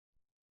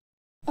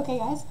Okay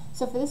guys,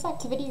 so for this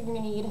activity you're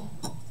going to need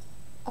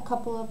a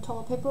couple of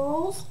toilet paper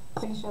rolls.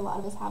 Pretty sure a lot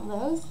of us have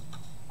those.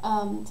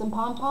 Some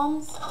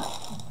pom-poms,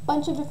 a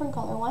bunch of different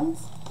color ones,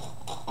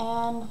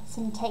 and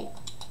some tape.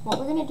 What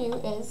we're going to do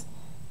is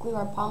glue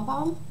our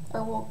pom-pom,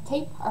 or we'll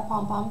tape our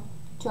pom-pom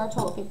to our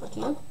toilet paper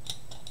tube.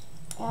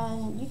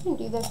 And you can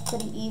do this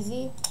pretty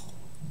easy.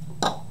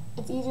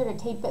 It's easier to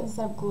tape it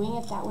instead of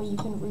gluing it, that way you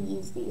can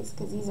reuse these,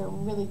 because these are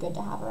really good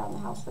to have around the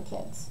house for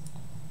kids.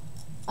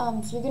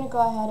 So you're going to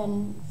go ahead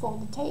and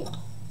fold the tape,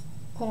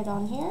 put it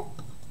on here,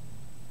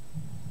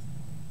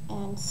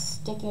 and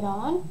stick it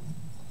on.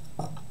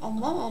 And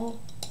then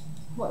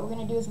what we're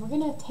going to do is we're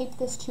going to tape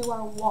this to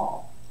our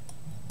wall.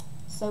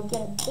 So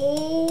get a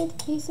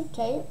big piece of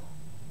tape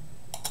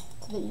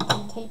so that you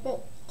can tape it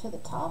to the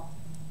top,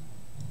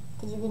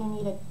 because you're going to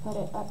need to put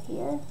it up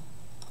here,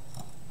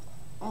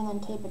 and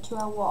then tape it to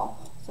our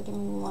wall. So give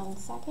me 1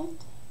 second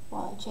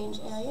while I change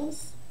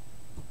areas.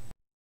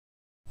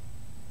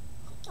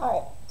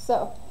 Alright,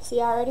 so see,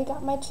 I already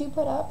got my two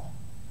put up,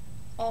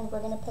 and we're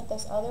going to put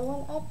this other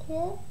one up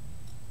here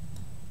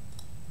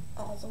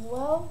as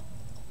well,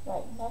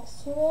 right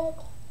next to it.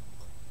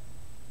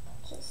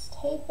 Just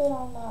tape it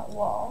on that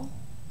wall.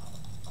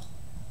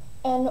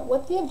 And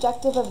what the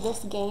objective of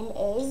this game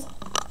is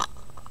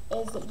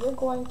that you're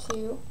going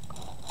to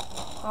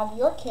have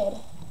your kid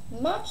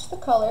match the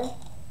color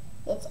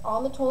that's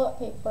on the toilet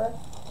paper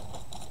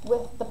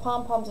with the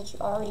pom-poms that you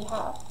already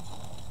have.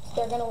 So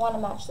they're going to want to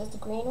match this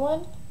green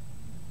one,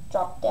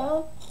 drop it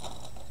down,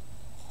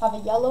 have a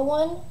yellow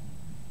one,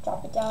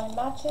 drop it down and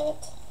match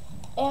it,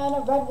 and a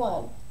red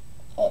one.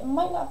 It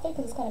might not fit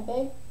because it's kind of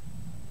big,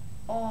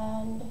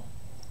 and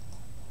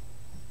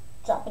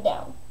drop it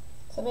down.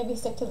 So maybe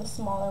stick to the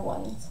smaller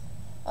ones.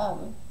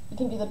 You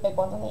can do the big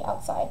ones on the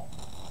outside.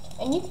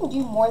 And you can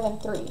do more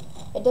than 3.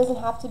 It doesn't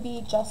have to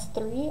be just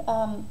 3.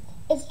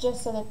 It's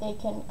just so that they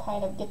can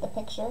kind of get the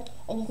picture,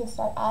 and you can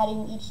start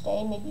adding each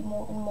day, maybe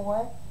more and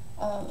more.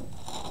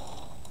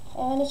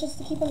 And it's just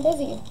to keep them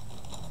busy.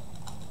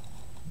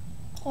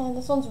 And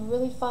this one's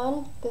really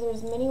fun because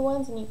there's mini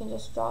ones and you can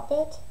just drop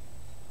it.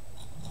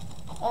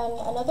 And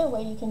another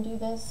way you can do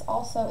this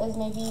also is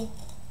maybe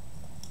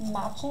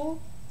matching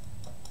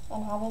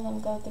and having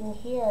them go through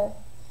here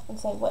and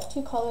say, what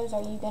 2 colors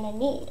are you going to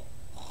need?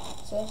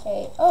 So they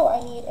say, oh, I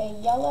need a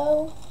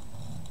yellow,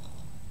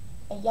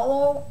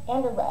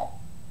 and a red.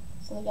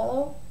 So the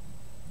yellow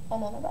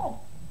and then a red.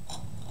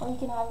 Or you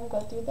can have them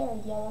go through there,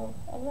 yellow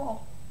and red.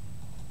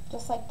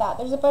 Just like that.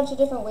 There's a bunch of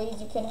different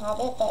ways you can have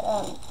it, but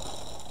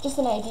just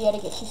an idea to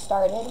get you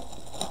started.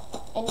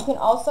 And you can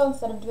also,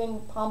 instead of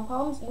doing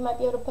pom-poms, you might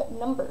be able to put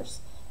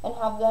numbers and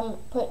have them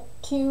put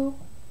 2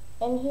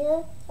 in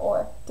here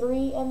or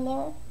 3 in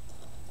there.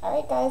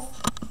 Alright guys,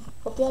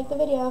 hope you liked the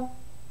video.